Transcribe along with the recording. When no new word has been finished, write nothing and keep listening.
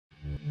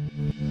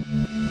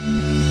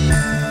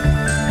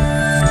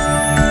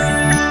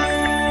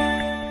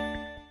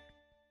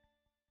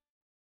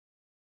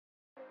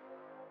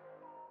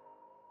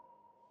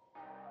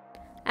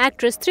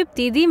Actress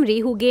Tripti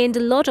Dimri, who gained a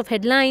lot of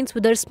headlines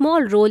with her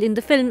small role in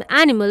the film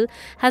Animal,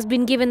 has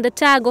been given the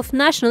tag of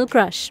national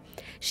crush.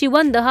 She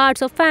won the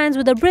hearts of fans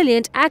with her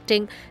brilliant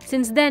acting.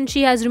 Since then,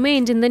 she has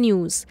remained in the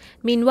news.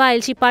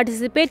 Meanwhile, she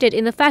participated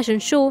in a fashion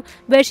show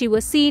where she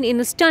was seen in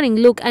a stunning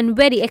look and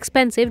very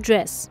expensive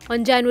dress.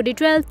 On January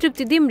 12,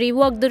 Tripti Dimri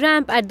walked the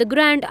ramp at the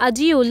Grand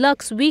Ajio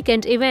Luxe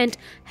weekend event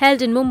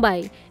held in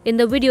Mumbai. In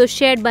the video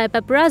shared by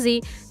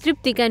paparazzi,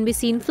 Tripti can be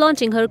seen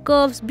flaunting her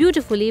curves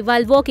beautifully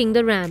while walking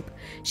the ramp.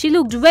 She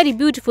looked very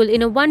beautiful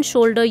in a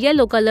one-shoulder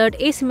yellow-colored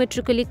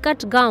asymmetrically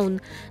cut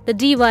gown. The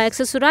diva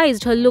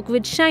accessorized her look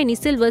with shiny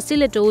silver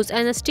stilettos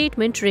and a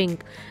statement ring.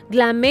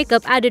 Glam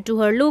makeup added to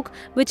her look,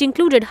 which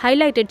included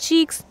highlighted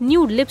cheeks,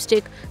 nude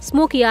lipstick,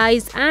 smoky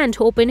eyes and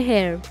open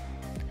hair.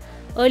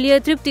 Earlier,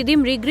 Tripti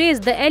Dimri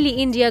graced the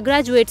Ellie India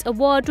Graduates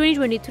Award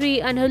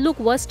 2023 and her look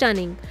was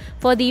stunning.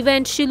 For the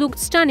event, she looked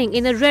stunning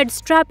in a red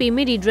strappy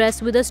midi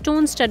dress with a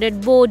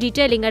stone-studded bow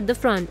detailing at the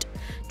front.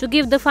 To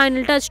give the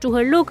final touch to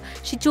her look,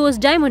 she chose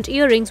diamond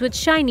earrings with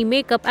shiny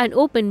makeup and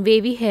open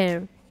wavy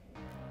hair.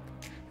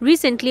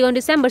 Recently, on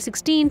December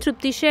 16,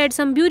 Tripti shared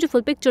some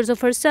beautiful pictures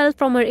of herself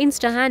from her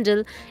Insta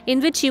handle, in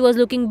which she was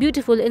looking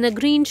beautiful in a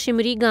green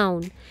shimmery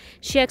gown.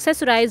 She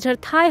accessorized her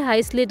thigh-high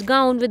slit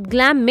gown with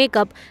glam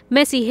makeup,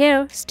 messy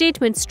hair,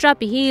 statement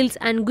strappy heels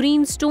and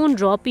green stone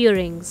drop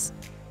earrings.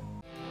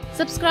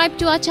 Subscribe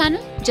to our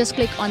channel. Just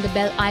click on the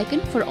bell icon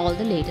for all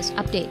the latest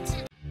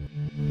updates.